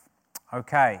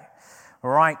Okay,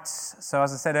 right. So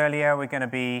as I said earlier, we're going to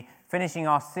be finishing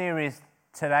our series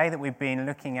today that we've been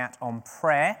looking at on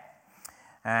prayer.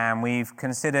 And we've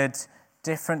considered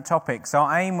different topics.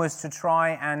 Our aim was to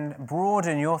try and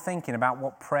broaden your thinking about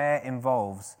what prayer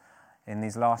involves in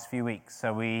these last few weeks.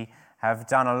 So we have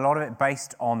done a lot of it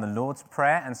based on the Lord's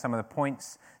Prayer and some of the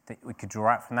points that we could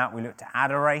draw out from that. We looked at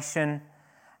adoration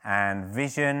and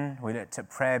vision. We looked at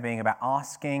prayer being about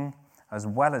asking as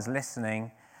well as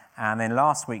listening. And then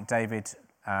last week, David,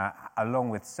 along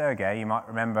with Sergey, you might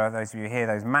remember, those of you here,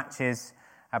 those matches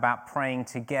about praying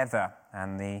together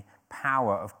and the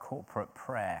power of corporate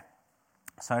prayer.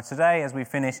 So today, as we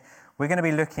finish, we're going to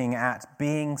be looking at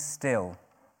being still,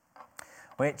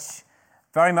 which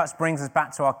very much brings us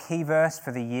back to our key verse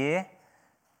for the year,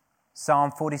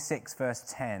 Psalm 46, verse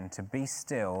 10, to be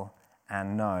still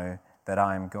and know that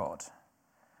I am God.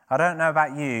 I don't know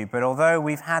about you, but although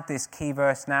we've had this key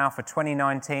verse now for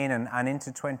 2019 and into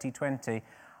 2020,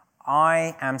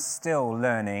 I am still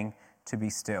learning to be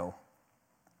still.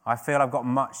 I feel I've got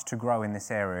much to grow in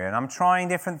this area, and I'm trying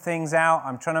different things out.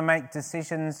 I'm trying to make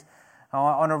decisions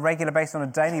on a regular basis, on a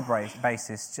daily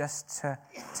basis, just to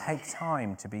take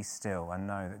time to be still and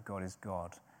know that God is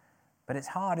God. But it's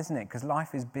hard, isn't it? Because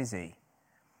life is busy.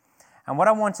 And what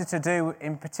I wanted to do,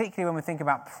 in particular when we think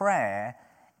about prayer,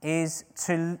 is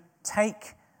to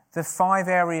take the 5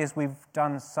 areas we've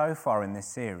done so far in this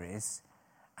series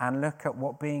and look at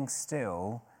what being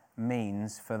still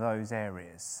means for those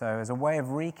areas. So as a way of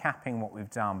recapping what we've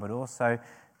done, but also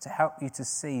to help you to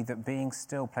see that being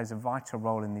still plays a vital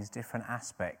role in these different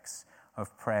aspects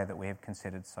of prayer that we have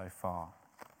considered so far.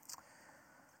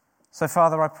 So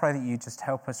Father, I pray that you just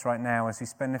help us right now as we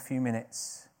spend a few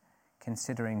minutes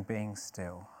considering being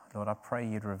still. Lord, I pray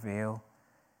you'd reveal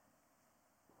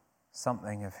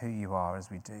something of who you are as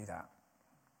we do that.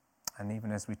 And even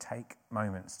as we take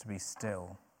moments to be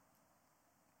still,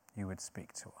 you would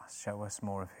speak to us. Show us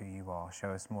more of who you are.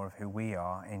 Show us more of who we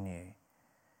are in you.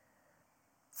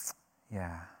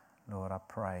 Yeah, Lord, I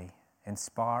pray.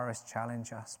 Inspire us,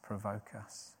 challenge us, provoke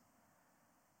us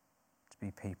to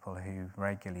be people who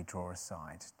regularly draw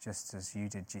aside, just as you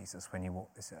did, Jesus, when you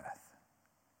walked this earth.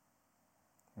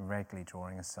 Regularly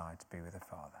drawing aside to be with the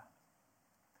Father.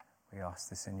 We ask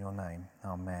this in your name.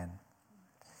 Amen.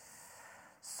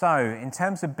 So, in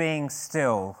terms of being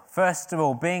still, first of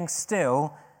all, being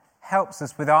still helps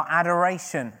us with our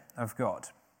adoration of God.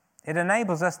 It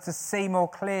enables us to see more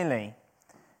clearly,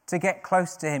 to get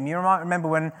close to him. You might remember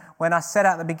when I set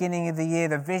out at the beginning of the year,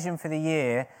 the vision for the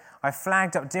year, I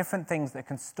flagged up different things that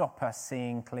can stop us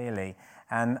seeing clearly.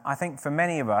 And I think for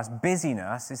many of us,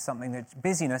 busyness is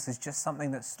just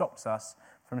something that stops us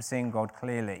from seeing God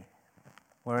clearly.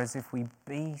 Whereas if we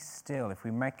be still, if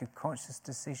we make a conscious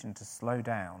decision to slow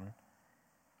down,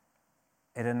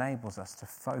 it enables us to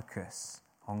focus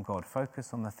on God,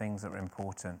 focus on the things that are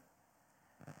important.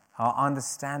 Our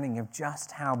understanding of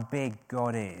just how big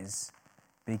God is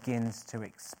begins to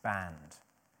expand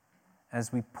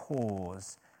as we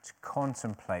pause to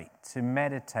contemplate, to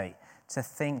meditate, to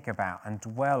think about and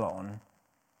dwell on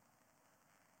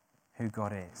who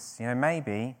God is. You know,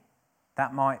 maybe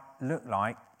that might look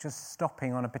like just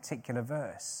stopping on a particular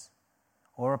verse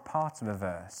or a part of a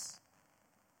verse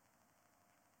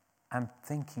and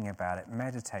thinking about it,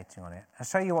 meditating on it. I'll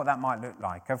show you what that might look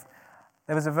like. There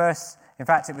was a verse, in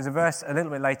fact, it was a verse a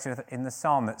little bit later in the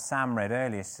psalm that Sam read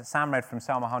earlier. Sam read from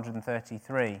Psalm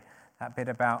 133, that bit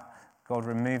about God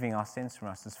removing our sins from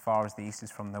us as far as the east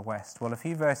is from the west. Well, a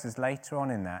few verses later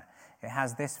on in that, it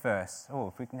has this verse. Oh,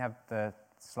 if we can have the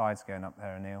slides going up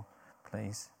there, Anil,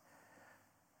 please.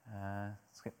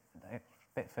 Skip a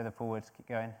bit further forward, keep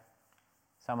going.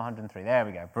 Psalm 103, there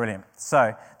we go, brilliant.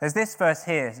 So, there's this verse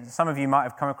here. Some of you might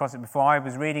have come across it before. I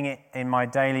was reading it in my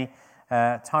daily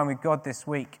time with God this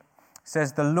week. It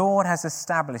says, "The Lord has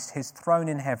established his throne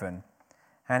in heaven,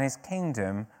 and his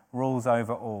kingdom rules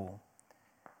over all."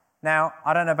 Now,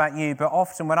 I don't know about you, but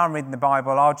often when I'm reading the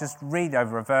Bible, I'll just read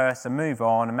over a verse and move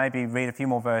on and maybe read a few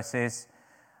more verses.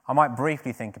 I might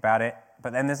briefly think about it,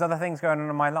 but then there's other things going on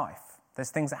in my life. There's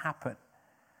things that happen.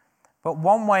 But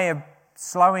one way of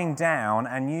slowing down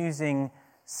and using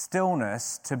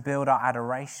stillness to build our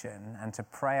adoration and to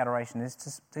pray adoration is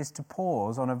to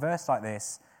pause on a verse like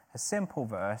this, a simple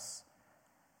verse,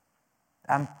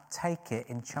 and take it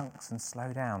in chunks and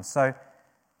slow down. So,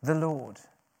 the Lord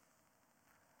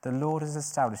has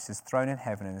established his throne in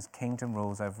heaven and his kingdom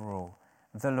rules over all.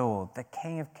 The Lord, the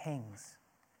King of Kings,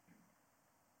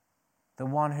 the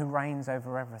one who reigns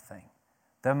over everything,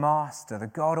 the Master, the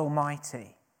God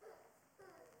Almighty,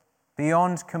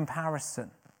 beyond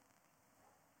comparison.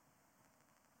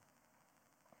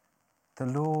 The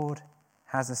Lord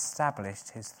has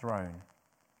established his throne.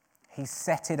 He's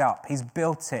set it up. He's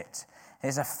built it.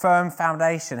 It's a firm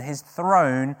foundation. His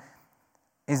throne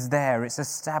is there. It's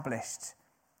established.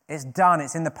 It's done.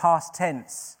 It's in the past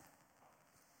tense.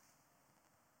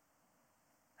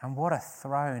 And what a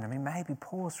throne. I mean, maybe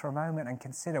pause for a moment and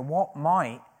consider, what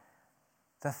might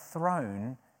the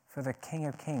throne for the King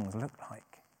of Kings look like?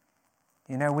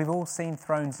 You know, we've all seen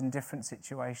thrones in different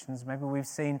situations. Maybe we've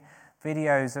seen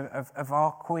videos of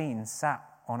our Queen sat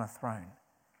on a throne.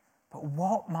 But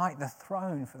what might the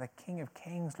throne for the King of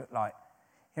Kings look like?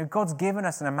 You know, God's given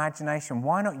us an imagination.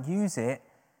 Why not use it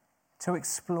to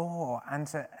explore and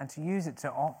to use it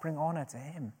to bring honour to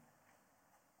him?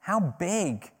 How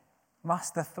big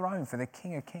must the throne for the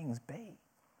King of Kings be?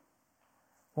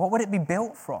 What would it be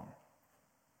built from?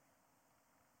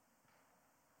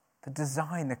 The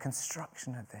design, the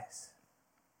construction of this.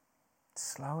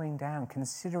 Slowing down,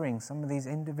 considering some of these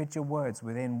individual words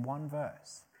within one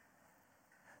verse.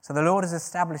 So the Lord has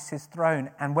established his throne,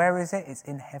 and where is it? It's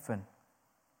in heaven.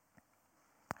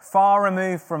 Far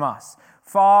removed from us,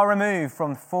 far removed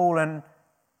from fallen,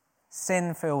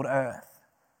 sin-filled earth.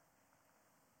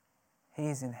 He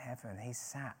is in heaven. He's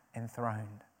sat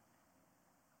enthroned.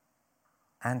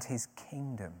 And his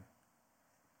kingdom,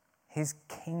 his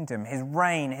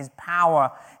reign, his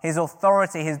power, his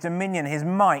authority, his dominion, his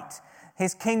might,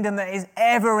 his kingdom that is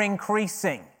ever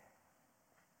increasing.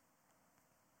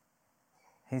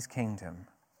 His kingdom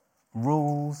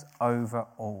rules over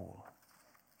all.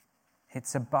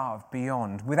 It's above,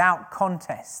 beyond, without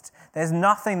contest. There's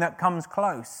nothing that comes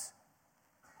close.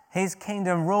 His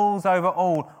kingdom rules over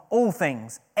all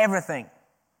things, everything.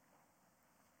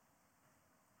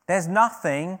 There's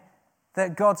nothing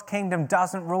that God's kingdom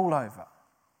doesn't rule over.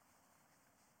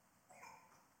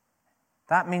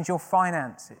 That means your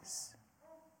finances.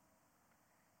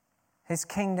 His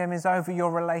kingdom is over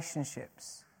your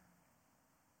relationships.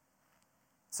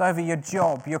 It's over your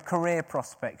job, your career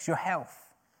prospects, your health.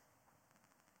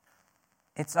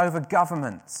 It's over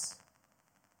governments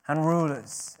and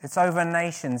rulers. It's over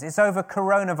nations. It's over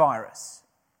coronavirus.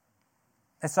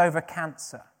 It's over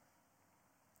cancer.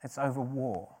 It's over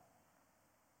war.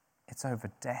 It's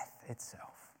over death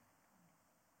itself.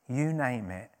 You name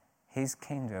it, his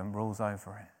kingdom rules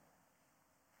over it.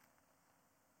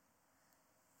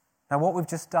 Now, what we've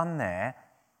just done there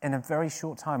in a very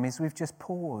short time is we've just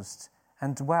paused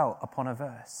and dwelt upon a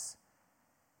verse.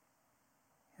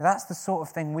 That's the sort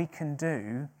of thing we can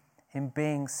do in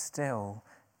being still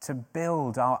to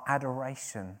build our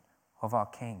adoration of our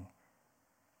King.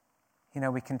 You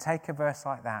know, we can take a verse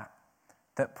like that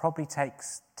probably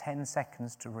takes 10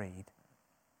 seconds to read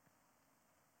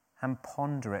and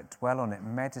ponder it, dwell on it,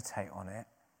 meditate on it,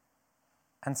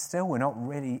 and still we're not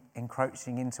really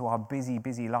encroaching into our busy,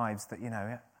 busy lives that, you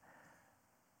know,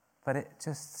 but it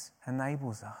just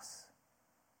enables us.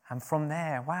 And from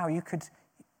there, wow, you could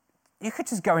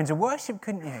just go into worship,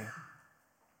 couldn't you?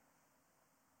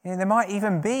 You know, there might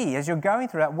even be, as you're going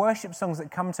through that, worship songs that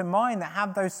come to mind that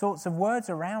have those sorts of words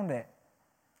around it.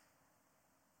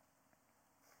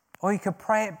 Or you could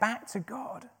pray it back to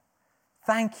God.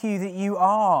 Thank you that you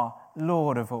are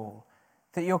Lord of all,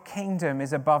 that your kingdom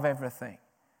is above everything,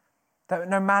 that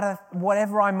no matter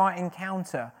whatever I might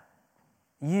encounter,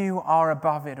 you are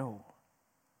above it all.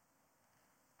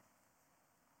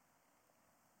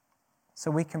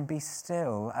 So we can be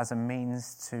still as a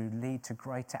means to lead to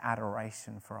greater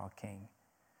adoration for our King.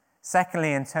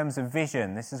 Secondly, in terms of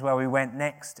vision, this is where we went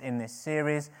next in this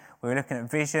series. We were looking at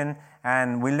vision,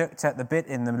 and we looked at the bit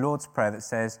in the Lord's Prayer that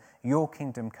says, your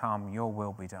kingdom come, your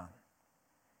will be done.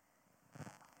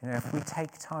 You know, if we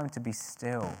take time to be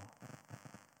still,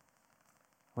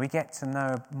 we get to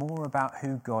know more about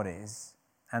who God is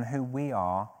and who we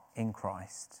are in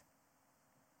Christ.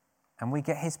 And we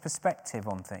get his perspective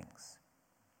on things.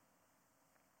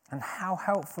 And how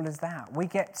helpful is that? We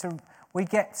get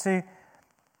to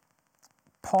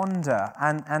ponder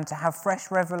and to have fresh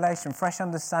revelation, fresh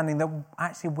understanding that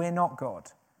actually we're not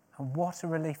God. And what a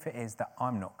relief it is that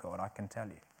I'm not God, I can tell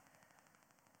you.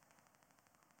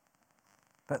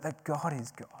 But that God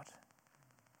is God.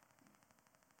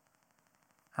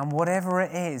 And whatever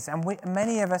it is, and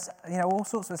many of us, you know, all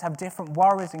sorts of us have different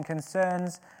worries and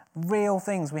concerns, real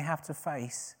things we have to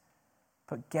face.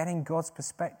 But getting God's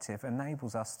perspective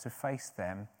enables us to face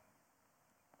them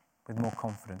with more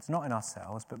confidence, not in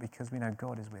ourselves, but because we know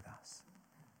God is with us.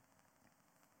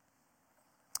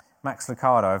 Max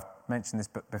Lucado, I've mentioned this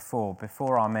book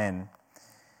before Amen,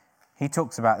 he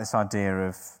talks about this idea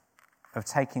of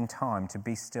taking time to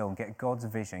be still, get God's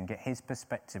vision, get his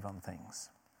perspective on things.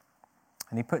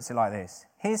 And he puts it like this.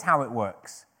 Here's how it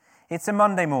works. It's a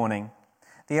Monday morning.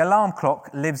 The alarm clock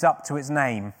lives up to its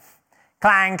name.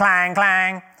 Clang, clang,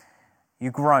 clang.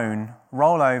 You groan,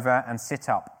 roll over and sit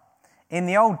up. In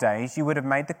the old days, you would have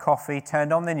made the coffee,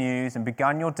 turned on the news and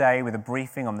begun your day with a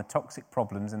briefing on the toxic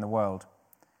problems in the world.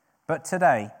 But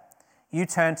today, you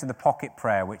turn to the pocket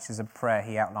prayer, which is a prayer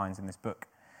he outlines in this book.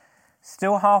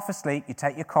 Still half asleep, you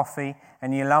take your coffee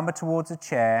and you lumber towards a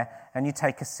chair and you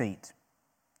take a seat.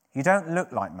 You don't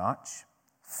look like much.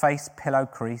 Face pillow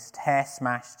creased, hair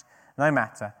smashed, no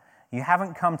matter. You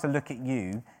haven't come to look at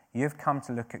you, you've come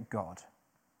to look at God.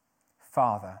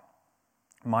 Father,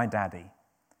 my daddy.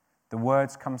 The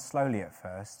words come slowly at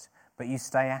first, but you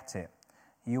stay at it.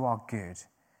 You are good.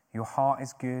 Your heart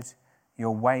is good.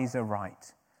 Your ways are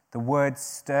right. The words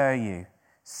stir you.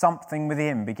 Something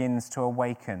within begins to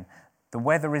awaken. The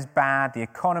weather is bad, the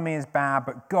economy is bad,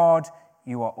 but God,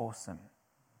 you are awesome.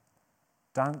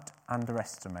 Don't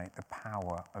underestimate the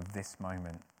power of this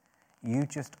moment. You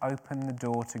just open the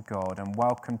door to God and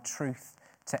welcome truth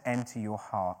to enter your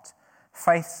heart.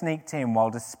 Faith sneaked in while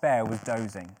despair was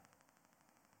dozing.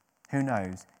 Who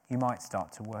knows, you might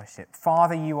start to worship.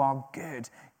 Father, you are good,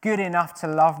 good enough to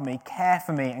love me, care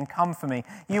for me and come for me.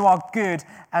 You are good.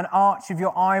 An arch of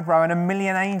your eyebrow and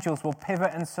 1,000,000 angels will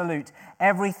pivot and salute.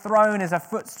 Every throne is a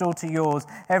footstool to yours.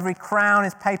 Every crown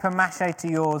is paper mache to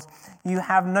yours. You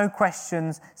have no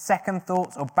questions, second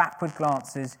thoughts or backward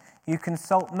glances. You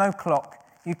consult no clock.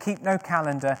 You keep no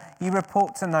calendar. You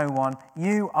report to no one.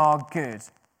 You are good.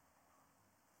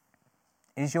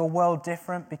 Is your world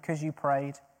different because you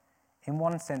prayed? In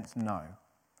one sense, no.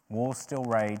 Wars still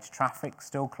rage, traffic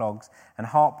still clogs, and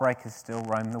heartbreakers still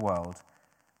roam the world.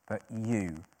 But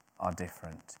you are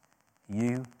different.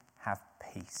 You have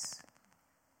peace.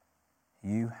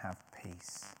 You have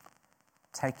peace.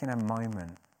 Taking a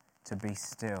moment to be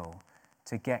still,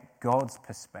 to get God's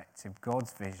perspective,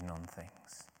 God's vision on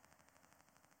things.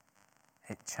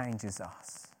 It changes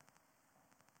us.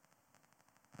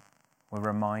 We're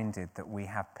reminded that we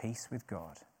have peace with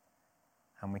God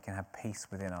and we can have peace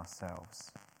within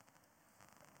ourselves.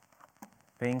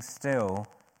 Being still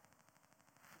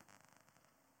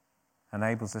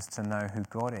enables us to know who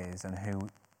God is and who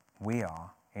we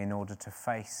are in order to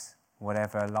face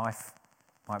whatever life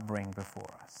might bring before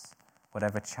us,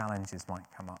 whatever challenges might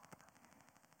come up.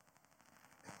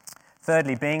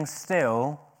 Thirdly, being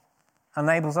still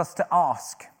enables us to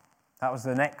ask. That was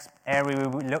the next area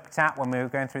we looked at when we were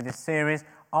going through this series,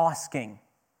 asking.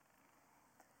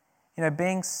 You know,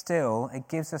 being still, it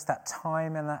gives us that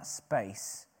time and that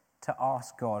space to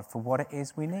ask God for what it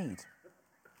is we need.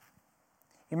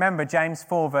 You remember James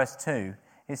 4 verse 2,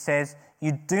 it says,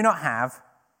 you do not have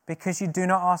because you do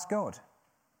not ask God.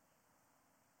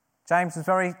 James was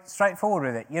very straightforward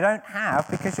with it. You don't have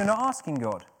because you're not asking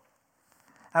God.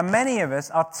 And many of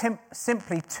us are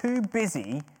simply too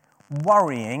busy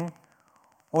worrying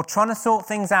or trying to sort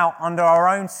things out under our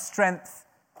own strength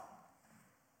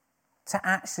to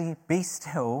actually be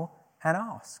still and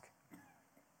ask.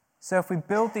 So if we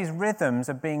build these rhythms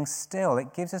of being still,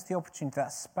 it gives us the opportunity,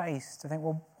 that space to think,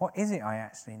 well, what is it I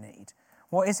actually need?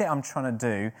 What is it I'm trying to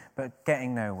do but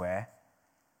getting nowhere?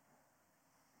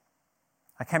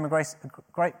 I came across a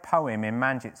great poem in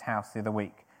Manjit's house the other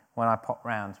week when I popped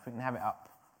round. If we can have it up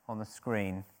on the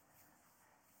screen.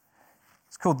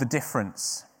 It's called The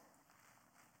Difference.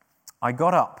 I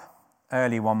got up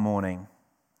early one morning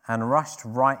and rushed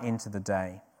right into the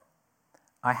day.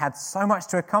 I had so much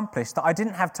to accomplish that I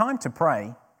didn't have time to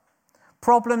pray.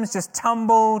 Problems just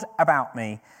tumbled about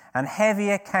me, and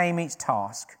heavier came each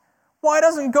task. Why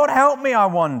doesn't God help me, I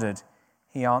wondered.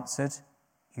 He answered,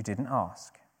 you didn't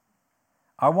ask.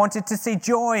 I wanted to see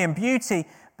joy and beauty,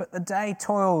 but the day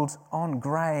toiled on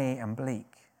grey and bleak.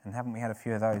 And haven't we had a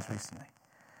few of those recently?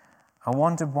 I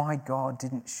wondered why God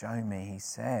didn't show me, he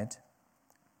said.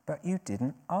 But you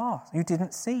didn't ask, you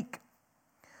didn't seek.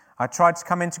 I tried to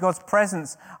come into God's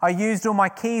presence. I used all my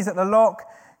keys at the lock.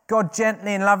 God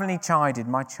gently and lovingly chided,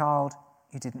 my child,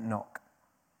 you didn't knock.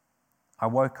 I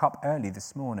woke up early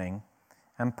this morning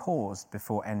and paused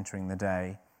before entering the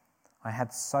day. I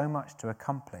had so much to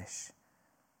accomplish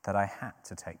that I had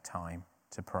to take time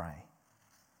to pray.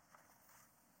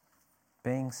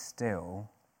 Being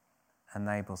still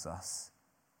enables us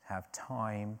to have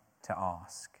time to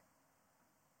ask.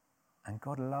 And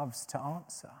God loves to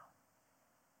answer.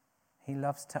 He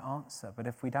loves to answer. But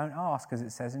if we don't ask, as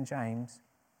it says in James,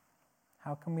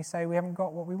 how can we say we haven't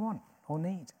got what we want or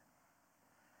need?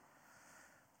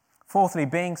 Fourthly,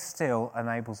 being still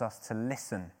enables us to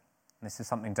listen. This is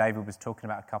something David was talking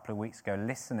about a couple of weeks ago,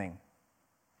 listening.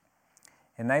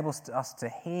 It enables us to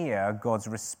hear God's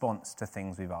response to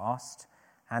things we've asked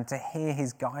and to hear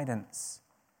his guidance.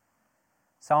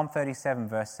 Psalm 37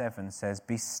 verse 7 says,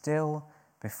 "Be still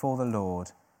before the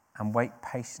Lord and wait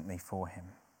patiently for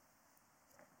him."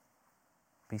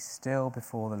 Be still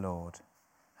before the Lord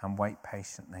and wait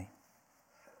patiently.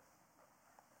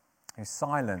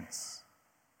 Silence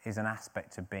is an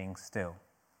aspect of being still.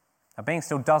 Now, being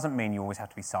still doesn't mean you always have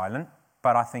to be silent,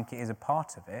 but I think it is a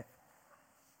part of it.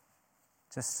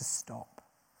 Just to stop,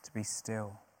 to be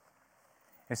still.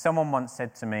 If someone once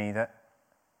said to me that,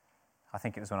 I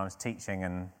think it was when I was teaching,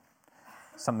 and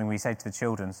something we say to the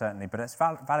children certainly, but it's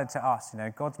valid to us,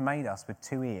 God's made us with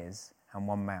 2 ears and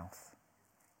 1 mouth.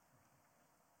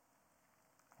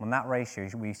 On that ratio,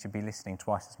 we should be listening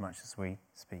twice as much as we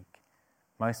speak.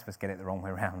 Most of us get it the wrong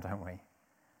way around, don't we?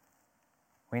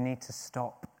 We need to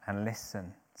stop and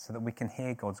listen so that we can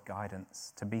hear God's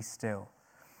guidance, to be still.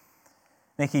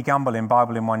 Nicky Gumbel in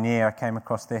Bible in 1 Year, I came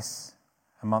across this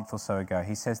a month or so ago.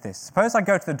 He says this: "Suppose I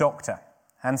go to the doctor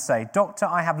and say, 'Doctor,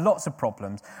 I have lots of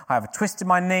problems. I have a twist in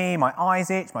my knee, my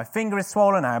eyes itch, my finger is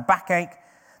swollen, I have a backache.'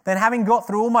 Then, having got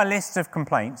through all my list of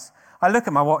complaints, I look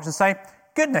at my watch and say,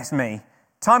 'Goodness me,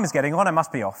 time is getting on, I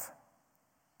must be off.'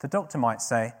 The doctor might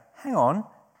say, 'Hang on,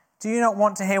 do you not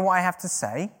want to hear what I have to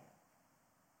say?'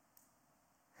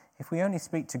 If we only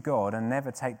speak to God and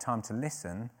never take time to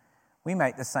listen, we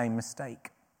make the same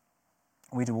mistake.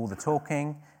 We do all the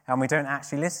talking and we don't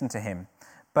actually listen to him.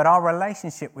 But our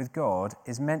relationship with God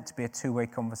is meant to be a two-way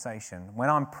conversation. When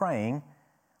I'm praying,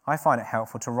 I find it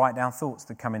helpful to write down thoughts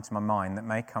that come into my mind that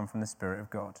may come from the Spirit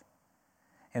of God.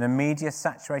 In a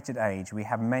media-saturated age, we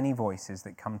have many voices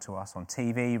that come to us on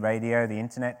TV, radio, the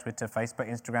internet, Twitter, Facebook,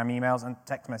 Instagram, emails, and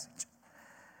text message.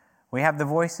 We have the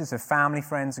voices of family,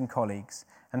 friends, and colleagues,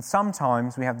 and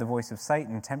sometimes we have the voice of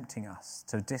Satan tempting us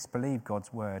to disbelieve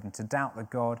God's word and to doubt that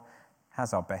God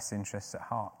has our best interests at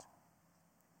heart.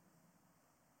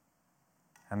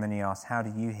 And then he asks, how do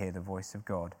you hear the voice of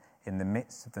God in the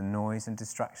midst of the noise and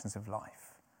distractions of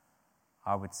life?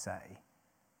 I would say,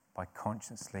 by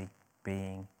consciously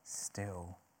being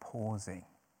still, pausing.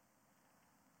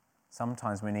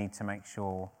 Sometimes we need to make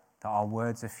sure that our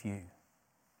words are few,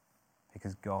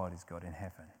 because God is God in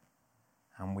heaven,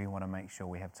 and we want to make sure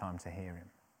we have time to hear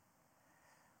him.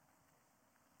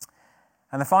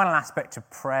 And the final aspect of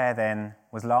prayer then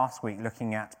was last week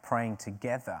looking at praying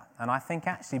together. And I think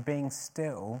actually being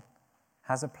still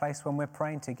has a place when we're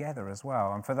praying together as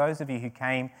well. And for those of you who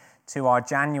came to our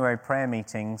January prayer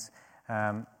meetings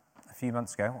a few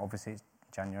months ago, obviously it's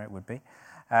January it would be,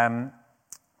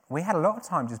 we had a lot of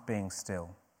time just being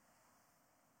still.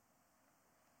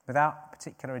 Without a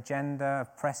particular agenda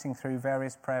of pressing through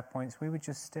various prayer points, we were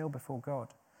just still before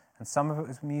God. And some of it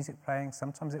was music playing,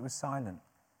 sometimes it was silent.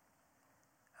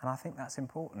 And I think that's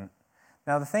important.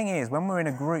 Now, the thing is, when we're in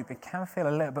a group, it can feel a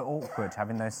little bit awkward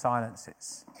having those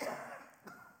silences.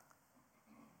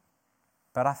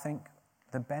 But I think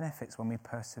the benefits when we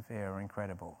persevere are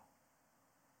incredible.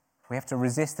 We have to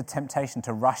resist the temptation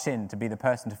to rush in to be the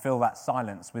person to fill that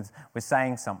silence with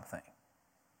saying something.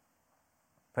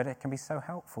 But it can be so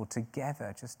helpful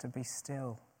together just to be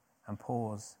still and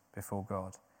pause before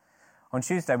God. On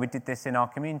Tuesday, we did this in our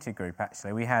community group,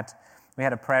 actually. We had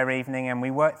a prayer evening and we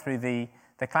worked through the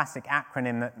classic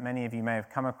acronym that many of you may have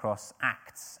come across: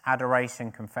 ACTS,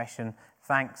 adoration, confession,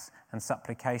 thanks, and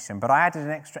supplication. But I added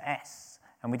an extra S,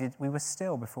 and we were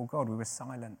still before God. We were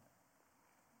silent.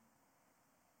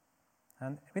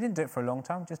 And we didn't do it for a long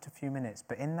time, just a few minutes.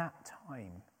 But in that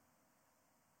time,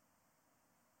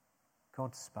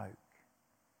 God spoke.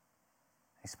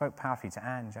 He spoke powerfully to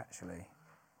Ange, actually,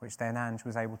 which then Ange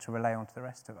was able to relay on to the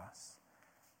rest of us.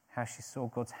 How she saw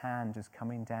God's hand just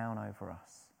coming down over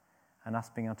us and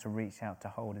us being able to reach out to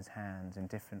hold his hands in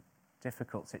different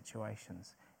difficult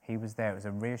situations. He was there. It was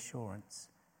a reassurance.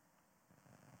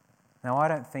 Now, I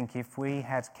don't think if we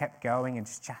had kept going and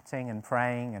just chatting and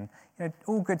praying and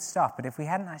all good stuff, but if we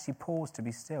hadn't actually paused to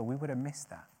be still, we would have missed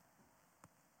that.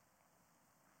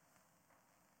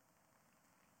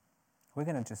 We're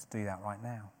going to just do that right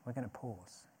now. We're going to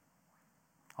pause.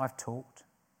 I've talked.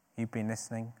 You've been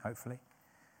listening, hopefully.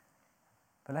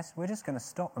 But we're just going to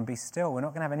stop and be still. We're not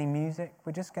going to have any music.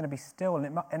 We're just going to be still.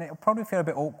 And it'll probably feel a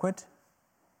bit awkward.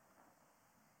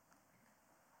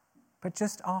 But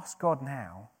just ask God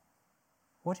now,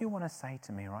 what do you want to say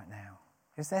to me right now?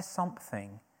 Is there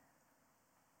something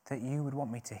that you would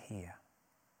want me to hear?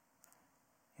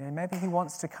 Maybe he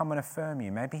wants to come and affirm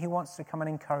you. Maybe he wants to come and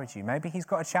encourage you. Maybe he's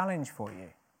got a challenge for you.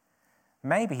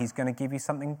 Maybe he's going to give you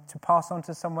something to pass on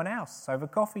to someone else over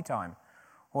coffee time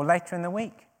or later in the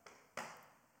week.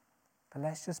 But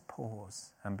let's just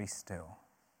pause and be still.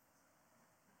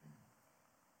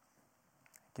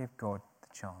 Give God the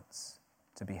chance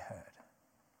to be heard.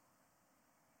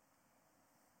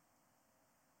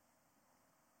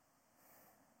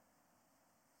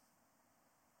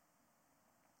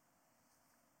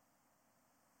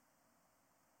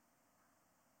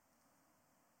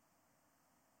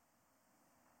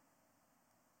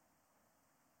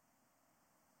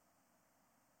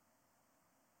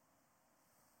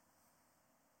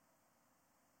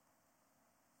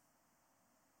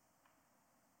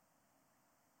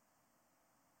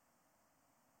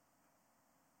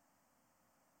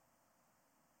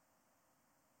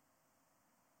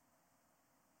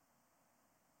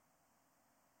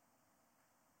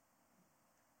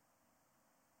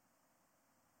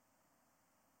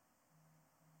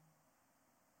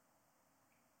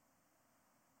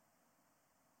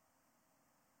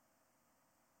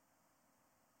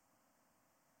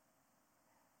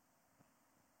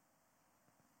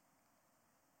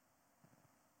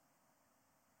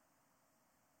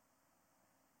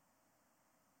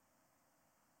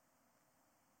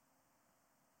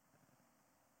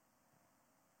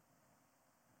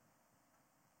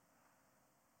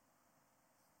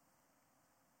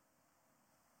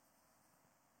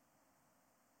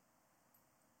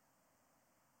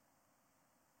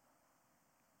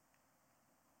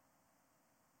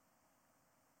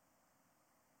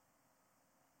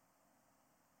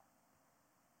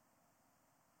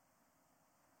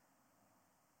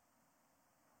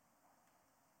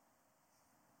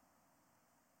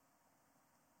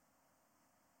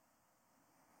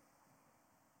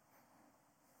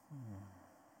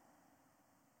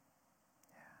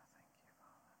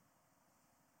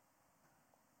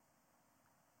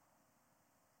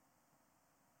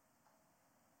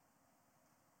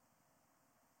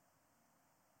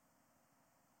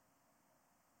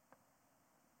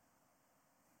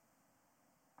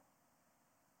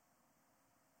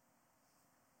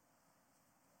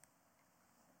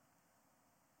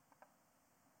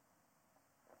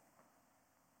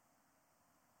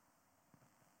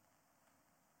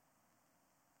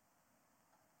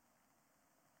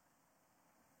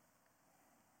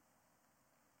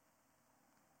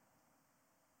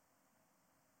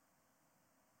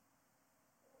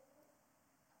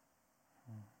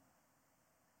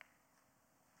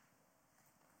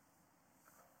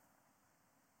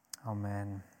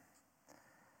 Amen.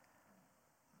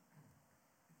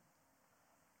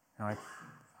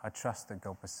 I trust that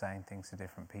God was saying things to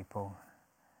different people.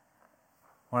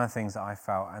 One of the things that I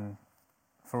felt, and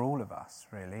for all of us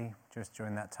really, just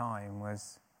during that time,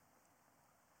 was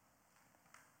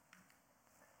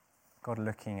God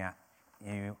looking at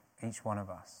you, each one of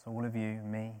us, all of you,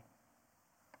 me,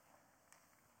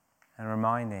 and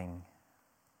reminding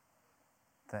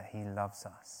that He loves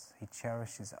us, He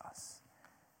cherishes us.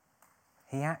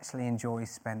 He actually enjoys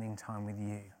spending time with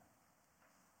you.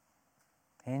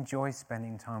 He enjoys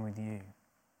spending time with you.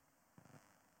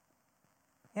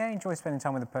 Yeah, he enjoys spending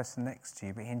time with the person next to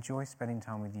you, but he enjoys spending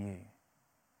time with you.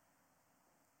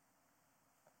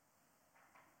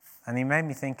 And he made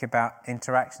me think about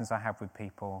interactions I have with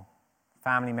people,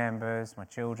 family members, my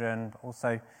children, but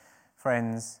also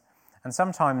friends. And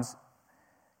sometimes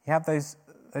you have those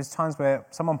times where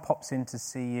someone pops in to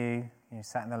see you, you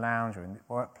sat in the lounge or in the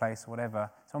workplace or whatever,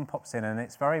 someone pops in and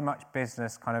it's very much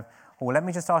business kind of, oh, let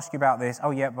me just ask you about this,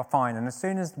 oh yeah, but fine. And as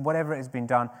soon as whatever has been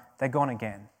done, they're gone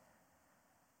again.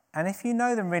 And if you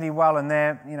know them really well and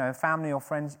they're, family or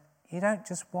friends, you don't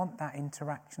just want that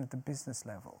interaction at the business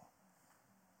level.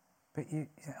 But you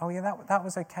say, oh yeah, that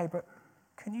was okay, but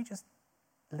can you just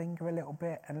linger a little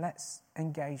bit and let's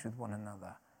engage with one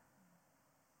another?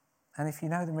 And if you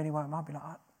know them really well, it might be like,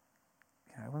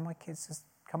 when my kids just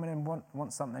come in and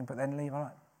want something but then leave, I'm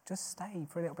like, just stay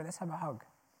for a little bit, let's have a hug.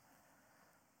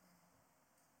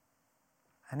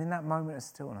 And in that moment of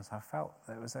stillness, I felt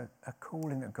there was a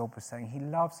calling that God was saying, He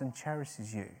loves and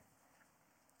cherishes you.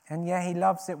 And yeah, He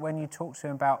loves it when you talk to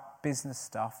Him about business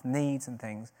stuff, needs and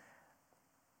things.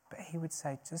 But He would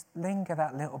say, just linger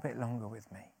that little bit longer with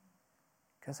me,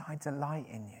 because I delight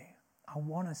in you. I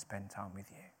want to spend time with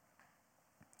you.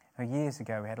 Years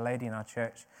ago, we had a lady in our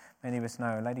church, many of us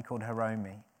know, a lady called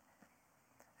Hiromi.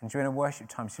 And during a worship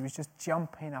time, she was just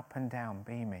jumping up and down,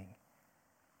 beaming.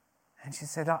 And she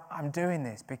said, I'm doing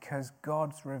this because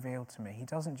God's revealed to me. He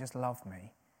doesn't just love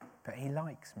me, but He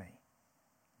likes me.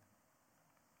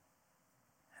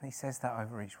 And He says that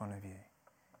over each one of you.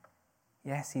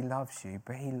 Yes, He loves you,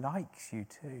 but He likes you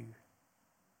too.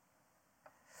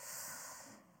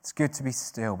 It's good to be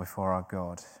still before our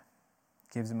God.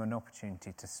 Gives Him an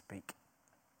opportunity to speak.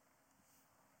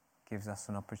 Gives us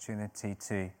an opportunity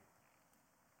to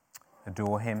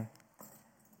adore Him,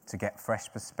 to get fresh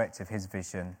perspective, His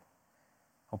vision,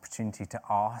 opportunity to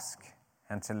ask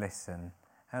and to listen,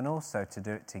 and also to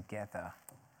do it together.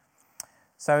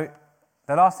 So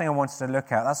the last thing I wanted to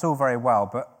look at, that's all very well,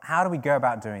 but how do we go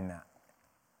about doing that?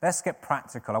 Let's get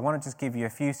practical. I want to just give you a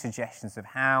few suggestions of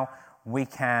how we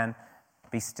can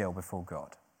be still before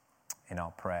God in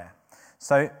our prayer.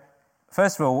 So,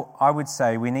 first of all, I would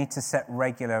say we need to set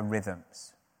regular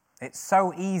rhythms. It's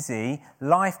so easy.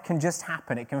 Life can just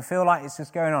happen. It can feel like it's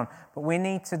just going on. But we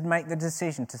need to make the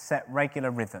decision to set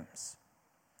regular rhythms.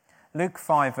 Luke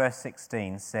 5, verse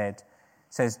 16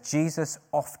 says, Jesus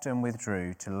often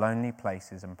withdrew to lonely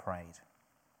places and prayed.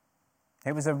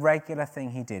 It was a regular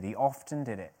thing He did. He often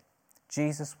did it.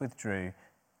 Jesus withdrew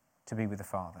to be with the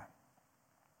Father.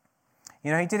 He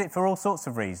did it for all sorts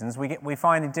of reasons. We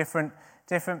find in different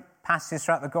passages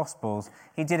throughout the Gospels,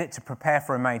 He did it to prepare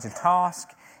for a major task.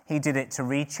 He did it to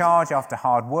recharge after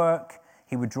hard work.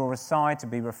 He would draw aside to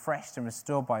be refreshed and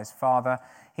restored by His Father.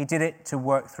 He did it to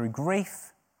work through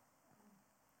grief.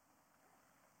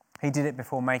 He did it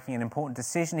before making an important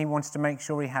decision. He wanted to make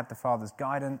sure He had the Father's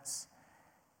guidance.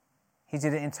 He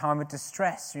did it in time of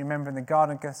distress. You remember in the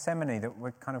Garden of Gethsemane that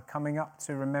we're kind of coming up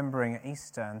to remembering at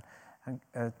Easter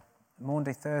and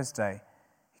Maundy Thursday.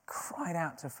 He cried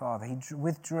out to Father. He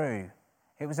withdrew.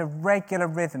 It was a regular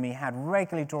rhythm He had,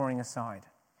 regularly drawing aside.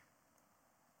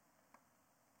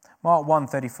 Mark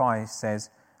 1:35 says,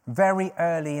 very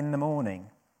early in the morning,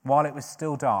 while it was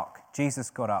still dark, Jesus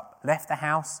got up, left the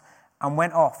house, and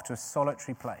went off to a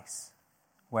solitary place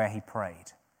where He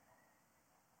prayed.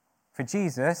 For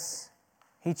Jesus,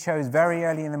 He chose very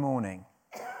early in the morning.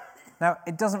 Now,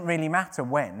 it doesn't really matter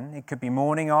when. It could be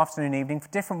morning, afternoon, evening. For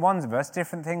different ones of us,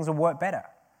 different things will work better.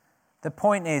 The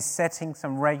point is setting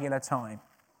some regular time.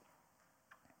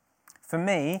 For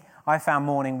me, I found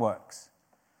morning works.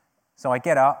 So I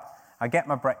get up, I get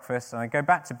my breakfast, and I go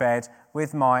back to bed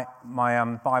with my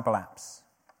Bible apps.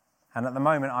 And at the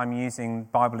moment, I'm using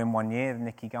Bible in 1 Year, the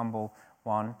Nicky Gumbel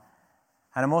one.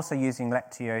 And I'm also using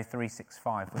Lectio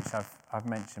 365, which I've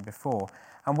mentioned before.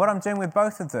 And what I'm doing with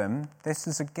both of them, this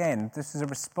is a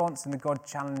response in the God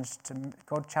challenged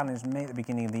me at the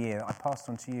beginning of the year that I passed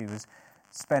on to you, was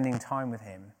spending time with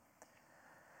Him.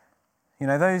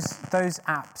 Those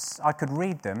apps, I could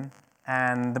read them,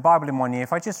 And the Bible in 1 year,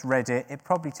 if I just read it, it'd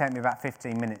probably take me about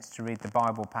 15 minutes to read the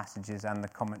Bible passages and the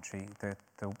commentary, the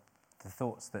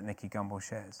thoughts that Nicky Gumbel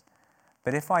shares.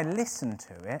 But if I listen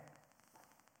to it,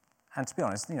 and to be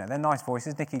honest, they're nice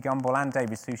voices. Nicky Gumbel and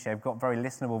David Suchet have got very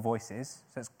listenable voices,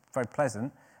 so it's very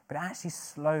pleasant, but it actually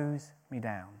slows me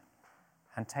down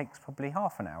and takes probably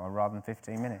half an hour rather than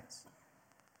 15 minutes.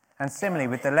 And similarly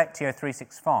with the Lectio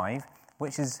 365,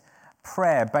 which is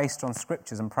prayer based on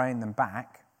scriptures and praying them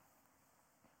back,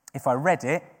 if I read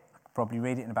it, I could probably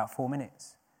read it in about 4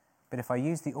 minutes. But if I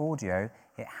use the audio,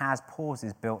 it has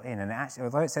pauses built in. And actually,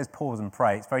 although it says pause and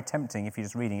pray, it's very tempting if you're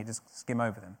just reading it, just skim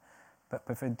over them.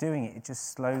 But for doing it, it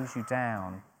just slows you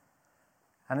down.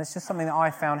 And it's just something that I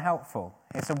found helpful.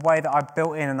 It's a way that I've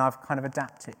built in and I've kind of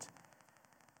adapted.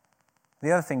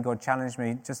 The other thing God challenged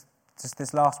me just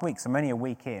this last week, so I'm only a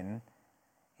week in,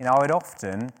 I would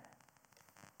often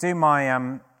do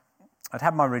I'd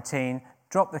have my routine,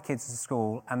 drop the kids to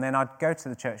school, and then I'd go to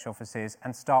the church offices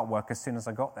and start work as soon as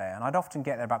I got there. And I'd often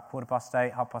get there about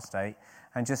 8:15, 8:30,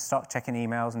 and just start checking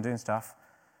emails and doing stuff.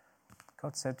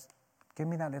 God said, give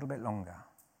me that little bit longer.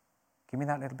 Give me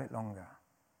that little bit longer.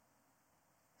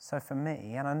 So for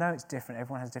me, and I know it's different,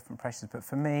 everyone has different pressures, but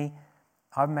for me,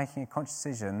 I'm making a conscious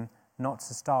decision not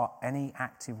to start any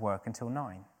active work until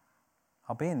 9.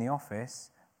 I'll be in the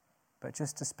office, but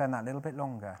just to spend that little bit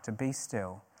longer, to be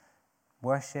still,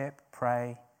 worship,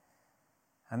 pray,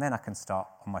 and then I can start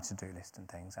on my to-do list and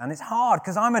things. And it's hard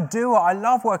because I'm a doer. I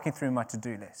love working through my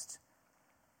to-do list.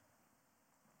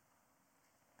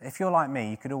 If you're like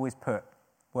me, you could always put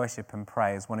worship and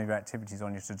pray as one of your activities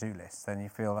on your to-do list. Then you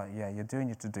feel like, you're doing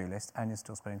your to-do list and you're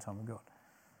still spending time with God.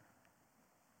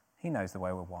 He knows the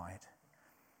way we're wired.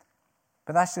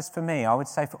 But that's just for me. I would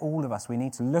say for all of us, we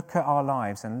need to look at our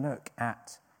lives and look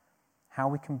at how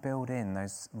we can build in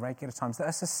those regular times that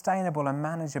are sustainable and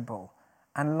manageable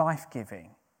and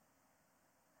life-giving.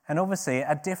 And obviously,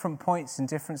 at different points in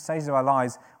different stages of our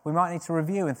lives, we might need to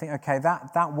review and think, okay,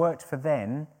 that worked for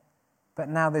then, but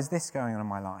now there's this going on in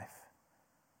my life.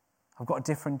 I've got a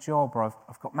different job, or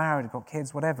I've got married, I've got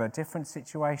kids, whatever, different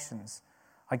situations.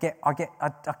 I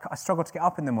struggle to get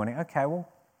up in the morning. Okay, well,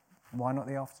 why not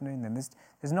the afternoon then?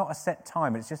 There's not a set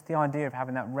time. It's just the idea of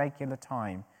having that regular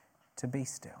time to be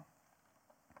still.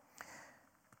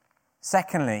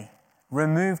 Secondly,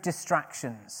 remove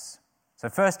distractions. So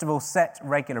first of all, set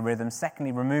regular rhythms.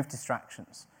 Secondly, remove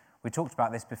distractions. We talked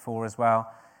about this before as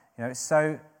well. It's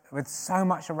with so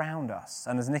much around us,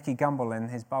 and as Nicky Gumbel in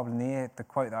his Bible in the Ear, the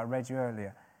quote that I read you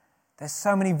earlier, there's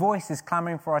so many voices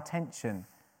clamouring for our attention.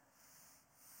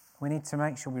 We need to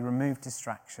make sure we remove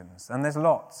distractions. And there's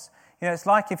lots. It's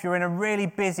like if you're in a really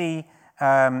busy,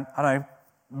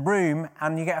 room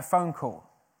and you get a phone call.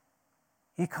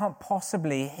 You can't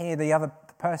possibly hear the other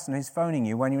person who's phoning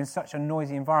you when you're in such a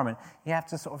noisy environment. You have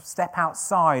to sort of step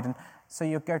outside, and so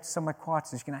you'll go to somewhere quieter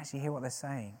so you can actually hear what they're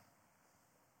saying.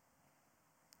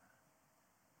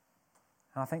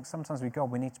 And I think sometimes with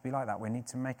God, we need to be like that. We need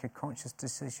to make a conscious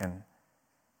decision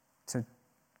to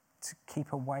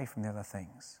keep away from the other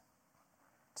things,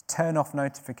 to turn off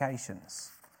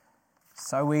notifications.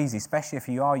 So easy, especially if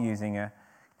you are using a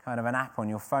kind of an app on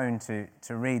your phone to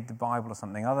read the Bible or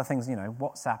something. Other things,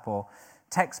 WhatsApp or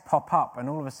text pop up, and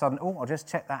all of a sudden, I'll just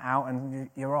check that out, and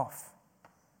you're off.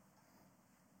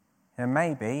 And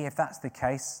maybe, if that's the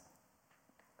case,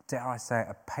 dare I say it,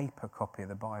 a paper copy of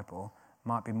the Bible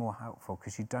might be more helpful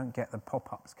because you don't get the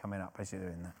pop-ups coming up as you're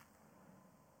doing that.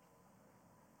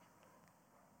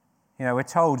 We're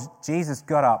told Jesus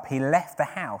got up, he left the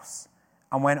house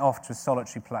and went off to a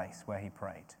solitary place where he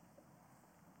prayed.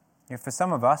 For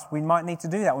some of us, we might need to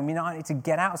do that. We might need to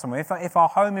get out somewhere. If our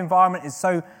home environment is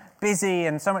so busy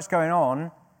and so much going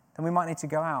on, then we might need to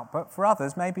go out. But for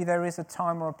others, maybe there is a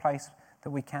time or a place that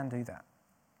we can do that.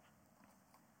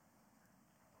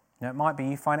 It might be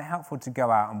you find it helpful to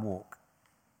go out and walk.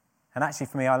 And actually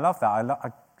for me, I love that.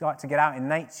 I like to get out in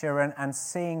nature, and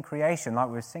seeing creation, like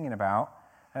we were singing about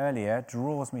earlier,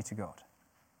 draws me to God.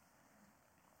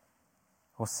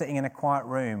 Or sitting in a quiet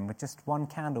room with just one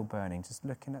candle burning, just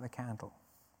looking at the candle.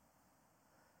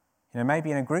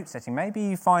 Maybe in a group setting, maybe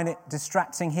you find it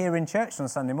distracting here in church on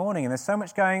Sunday morning and there's so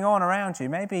much going on around you.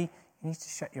 Maybe you need to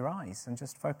shut your eyes and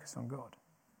just focus on God.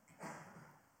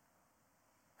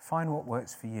 Find what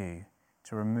works for you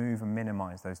to remove and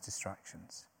minimize those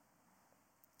distractions.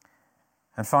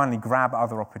 And finally, grab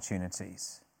other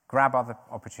opportunities. Grab other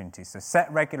opportunities. So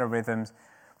set regular rhythms,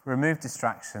 remove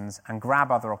distractions, and grab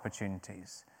other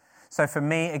opportunities. So for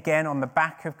me, again, on the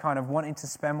back of kind of wanting to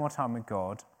spend more time with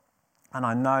God, and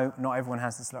I know not everyone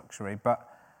has this luxury, but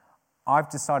I've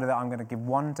decided that I'm going to give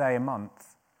one day a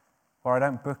month Or I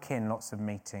don't book in lots of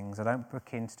meetings. I don't book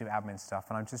in to do admin stuff,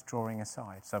 and I'm just drawing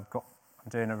aside. So I'm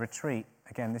doing a retreat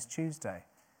again this Tuesday.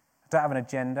 I don't have an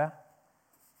agenda.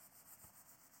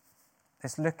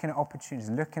 It's looking at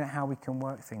opportunities, looking at how we can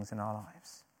work things in our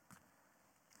lives.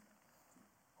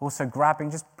 Also grabbing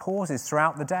just pauses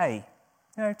throughout the day.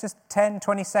 Just 10,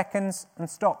 20 seconds and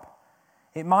stop.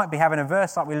 It might be having a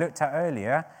verse like we looked at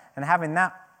earlier and having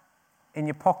that in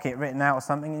your pocket written out or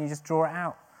something, and you just draw it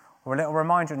out. Or a little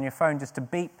reminder on your phone just to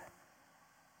beep,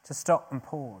 to stop and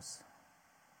pause.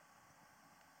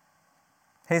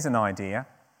 Here's an idea.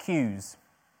 Queues.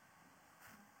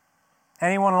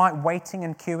 Anyone like waiting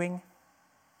and queuing?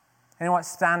 Anyone like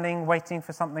standing, waiting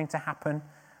for something to happen?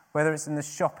 Whether it's in the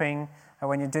shopping, or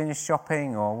when you're doing your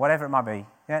shopping, or whatever it might be.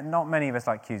 Yeah, not many of us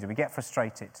like queues. We get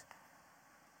frustrated.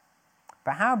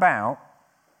 But how about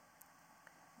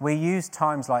we use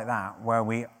times like that where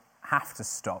we have to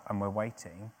stop and we're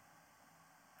waiting,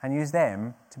 and use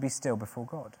them to be still before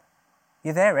God?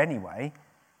 You're there anyway.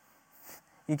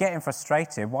 You're getting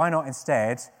frustrated. Why not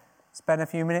instead spend a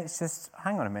few minutes just,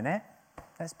 hang on a minute,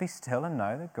 let's be still and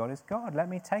know that God is God. Let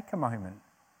me take a moment.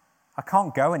 I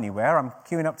can't go anywhere. I'm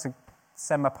queuing up to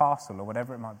send my parcel or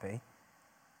whatever it might be.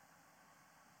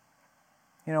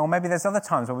 Or maybe there's other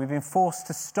times where we've been forced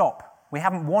to stop. We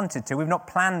haven't wanted to. We've not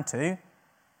planned to.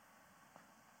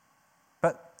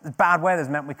 But the bad weather's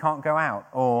meant we can't go out,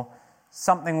 or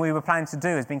something we were planning to do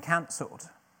has been cancelled.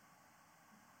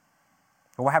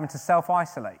 Or we're having to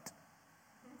self-isolate.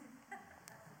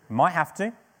 Might have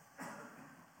to.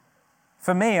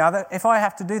 For me, if I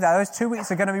have to do that, those 2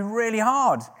 weeks are going to be really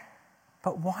hard.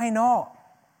 But why not?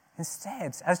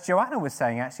 Instead, as Joanna was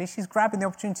saying, actually, she's grabbing the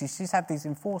opportunity. She's had these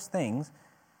enforced things.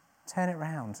 Turn it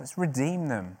round. Let's redeem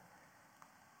them.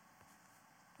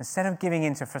 Instead of giving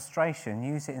in to frustration,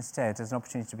 use it instead as an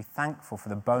opportunity to be thankful for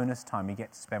the bonus time you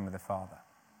get to spend with the Father.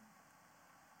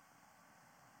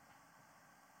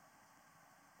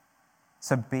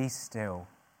 So be still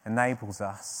enables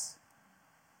us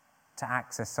to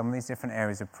access some of these different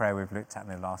areas of prayer we've looked at in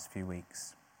the last few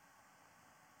weeks.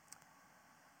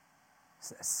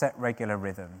 Set regular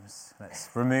rhythms. Let's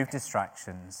remove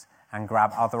distractions and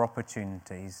grab other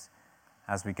opportunities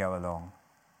as we go along.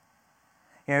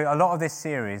 A lot of this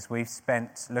series we've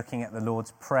spent looking at the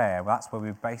Lord's Prayer. Well, that's where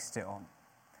we've based it on.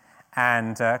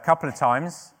 And a couple of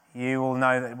times you will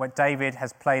know that what David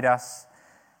has played us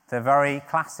the very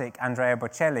classic Andrea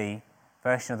Bocelli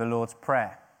version of the Lord's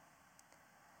Prayer.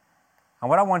 And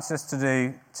what I wanted us to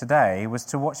do today was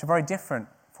to watch a very different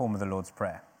form of the Lord's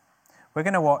Prayer. We're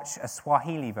going to watch a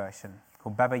Swahili version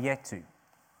called Baba Yetu.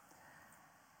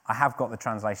 I have got the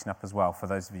translation up as well for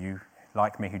those of you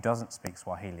like me who doesn't speak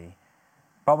Swahili.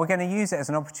 But we're going to use it as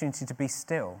an opportunity to be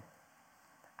still.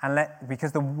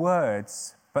 Because the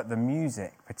words, but the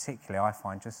music particularly, I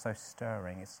find just so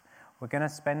stirring. We're going to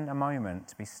spend a moment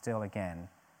to be still again.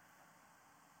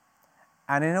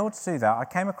 And in order to do that, I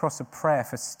came across a prayer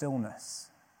for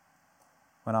stillness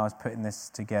when I was putting this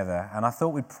together. And I thought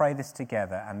we'd pray this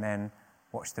together and then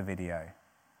watch the video.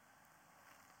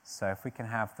 So if we can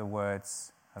have the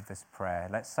words of this prayer.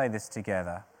 Let's say this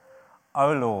together.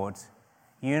 O Lord,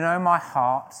 you know my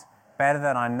heart better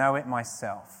than I know it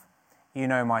myself. You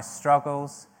know my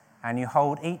struggles, and you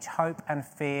hold each hope and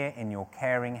fear in your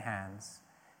caring hands.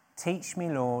 Teach me,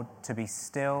 Lord, to be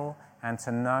still and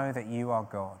to know that you are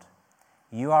God.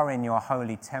 You are in your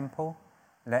holy temple.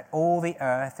 Let all the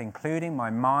earth, including my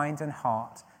mind and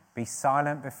heart, be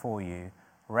silent before you,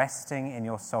 resting in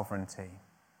your sovereignty.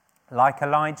 Like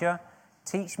Elijah,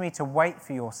 teach me to wait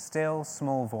for your still,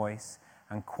 small voice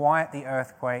and quiet the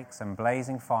earthquakes and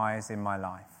blazing fires in my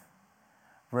life.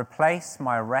 Replace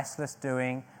my restless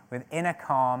doing with inner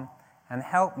calm and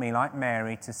help me, like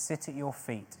Mary, to sit at your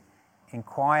feet in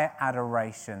quiet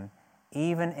adoration,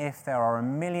 even if there are a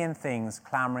million things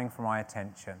clamoring for my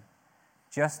attention.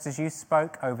 Just as you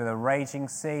spoke over the raging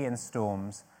sea and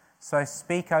storms, so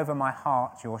speak over my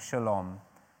heart your shalom.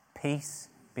 Peace,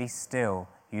 be still,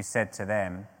 you said to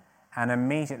them, and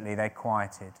immediately they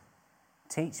quieted.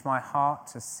 Teach my heart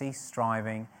to cease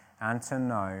striving and to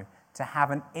know, to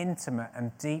have an intimate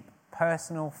and deep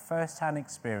personal first-hand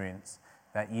experience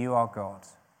that you are God.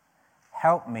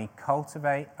 Help me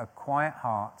cultivate a quiet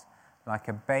heart like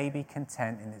a baby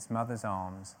content in its mother's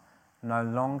arms, no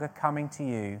longer coming to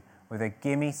you with a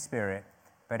gimme spirit,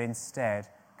 but instead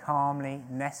calmly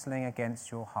nestling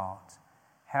against your heart.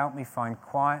 Help me find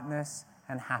quietness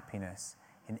and happiness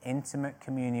in intimate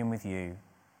communion with you.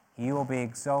 You will be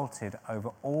exalted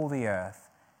over all the earth,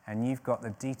 and you've got the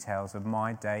details of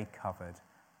my day covered.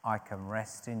 I can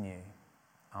rest in you.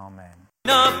 Amen.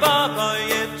 Na baba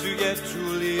yetu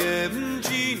liye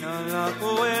mjina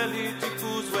lako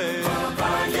litukuzwe.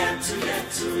 Baba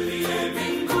yetu liye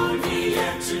mbinguni,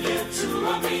 yetu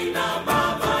amina.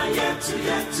 Baba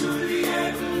yetu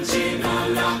liye mjina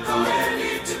lako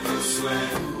litukuzwe.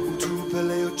 Utupe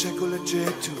leo chakula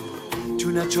chetu,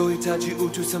 tunachohitaji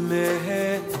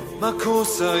utusamehe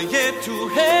makosa yetu,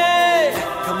 hey,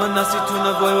 kama nasi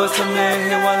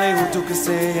tunavyowasamehe wale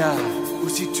hutukosea.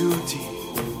 Usitutie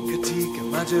katika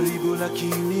majaribu,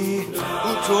 lakini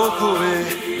utuokoe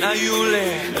na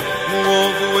yule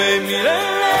mwovu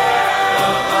milele.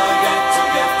 Baba yetu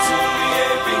liye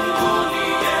mbinguni,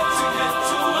 yetu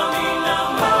amina.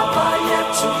 Baba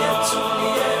yetu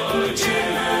liye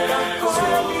mjina lako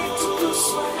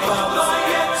litukuzwe. Baba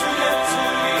yetu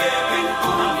liye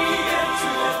mbinguni,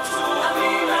 yetu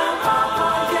amina. Baba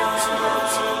yetu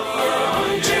liye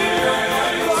mjina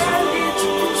lako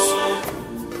litukuzwe.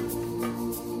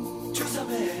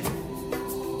 Tusamehe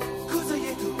kosa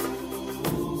yetu,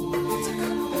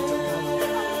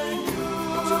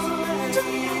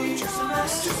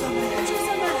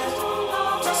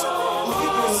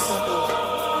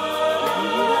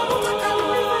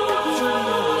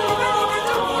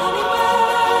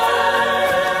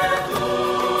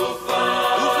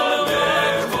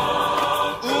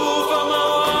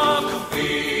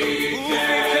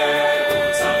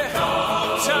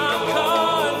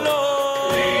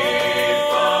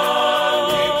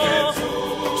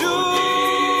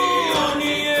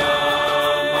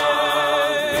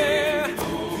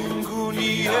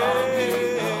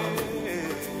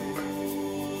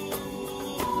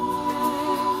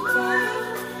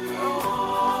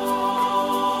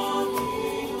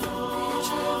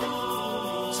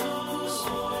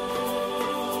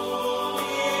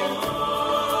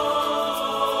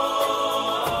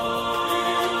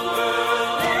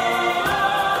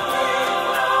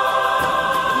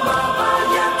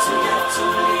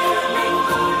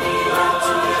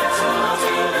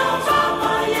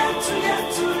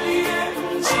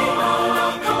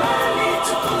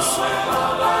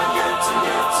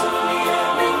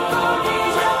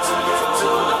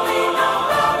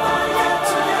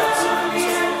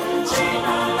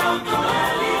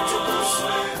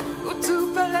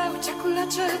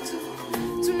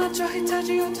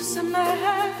 tunachohitaji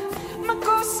utusamehe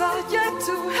makosa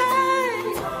yetu,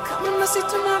 hey, kama nasi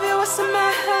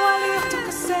tunavyowasamehe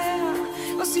waliotukosea.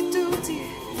 Usitutie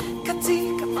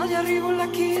katika majaribu,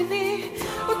 lakini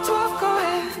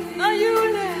utuokoe na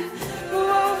yule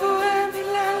mwovu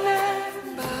milele.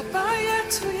 Baba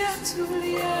yetu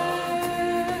liye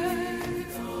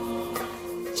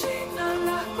jina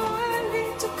lako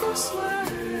litukuzwe.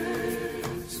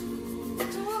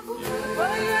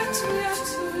 Baba yetu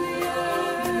liye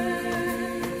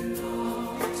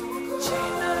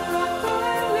jina lako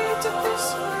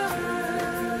litukuzwe.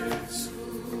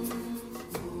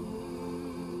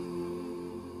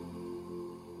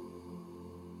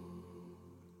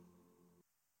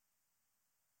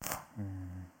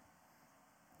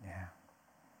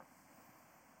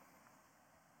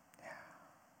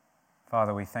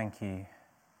 Father, we thank you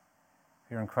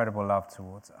for your incredible love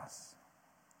towards us.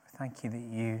 We thank you that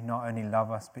you not only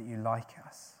love us, but you like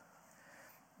us.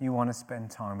 You want to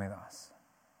spend time with us.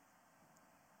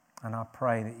 And I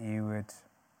pray that you would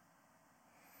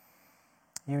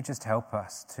just help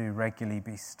us to regularly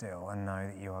be still and know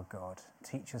that you are God.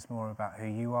 Teach us more about who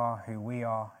you are, who we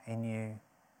are in you.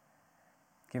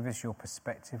 Give us your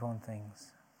perspective on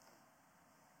things.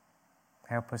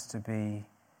 Help us to be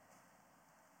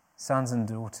sons and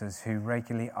daughters who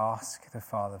regularly ask the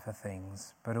Father for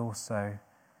things, but also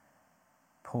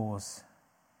pause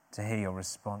to hear your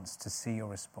response, to see your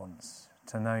response,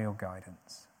 to know your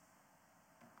guidance.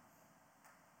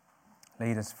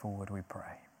 Lead us forward, we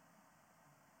pray.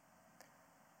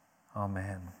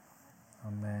 Amen.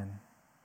 Amen.